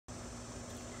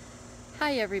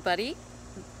Hi everybody.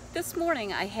 This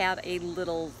morning I had a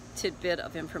little tidbit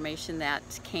of information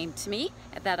that came to me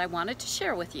that I wanted to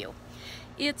share with you.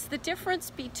 It's the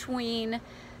difference between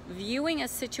viewing a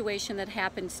situation that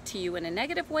happens to you in a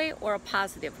negative way or a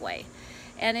positive way.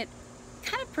 And it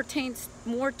kind of pertains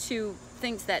more to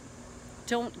things that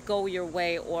don't go your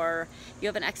way, or you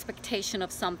have an expectation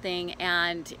of something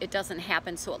and it doesn't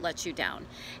happen, so it lets you down.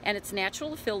 And it's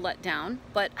natural to feel let down,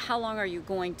 but how long are you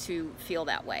going to feel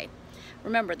that way?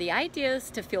 Remember, the idea is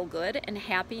to feel good and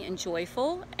happy and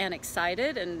joyful and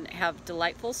excited and have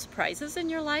delightful surprises in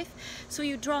your life, so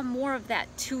you draw more of that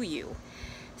to you.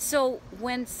 So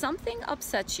when something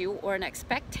upsets you or an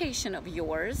expectation of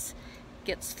yours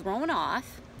gets thrown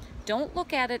off, don't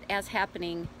look at it as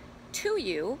happening to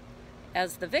you,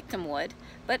 as the victim would,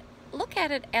 but look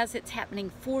at it as it's happening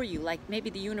for you, like maybe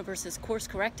the universe is course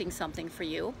correcting something for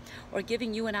you or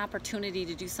giving you an opportunity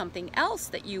to do something else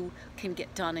that you can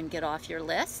get done and get off your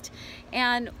list.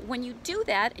 And when you do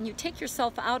that and you take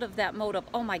yourself out of that mode of,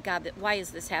 oh my God, why is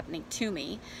this happening to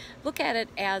me? Look at it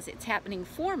as it's happening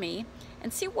for me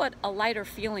and see what a lighter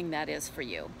feeling that is for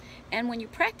you. And when you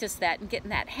practice that and get in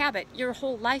that habit, your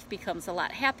whole life becomes a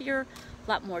lot happier, a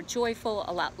lot more joyful,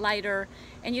 a lot lighter,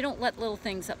 and you don't let little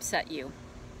things upset you.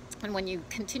 And when you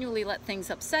continually let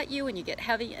things upset you and you get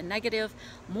heavy and negative,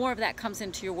 more of that comes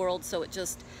into your world, so it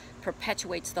just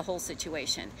perpetuates the whole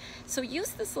situation. So use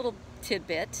this little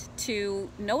tidbit to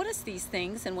notice these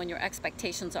things, and when your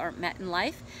expectations aren't met in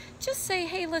life, just say,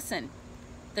 hey, listen,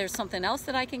 there's something else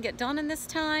that I can get done in this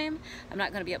time. I'm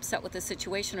not going to be upset with the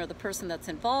situation or the person that's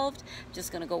involved. I'm just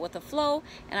going to go with the flow,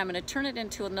 and I'm going to turn it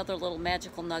into another little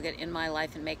magical nugget in my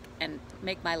life and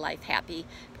make my life happy,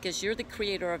 because you're the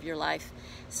creator of your life,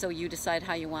 so you decide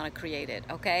how you want to create it,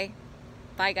 okay?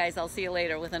 Bye guys, I'll see you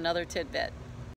later with another tidbit.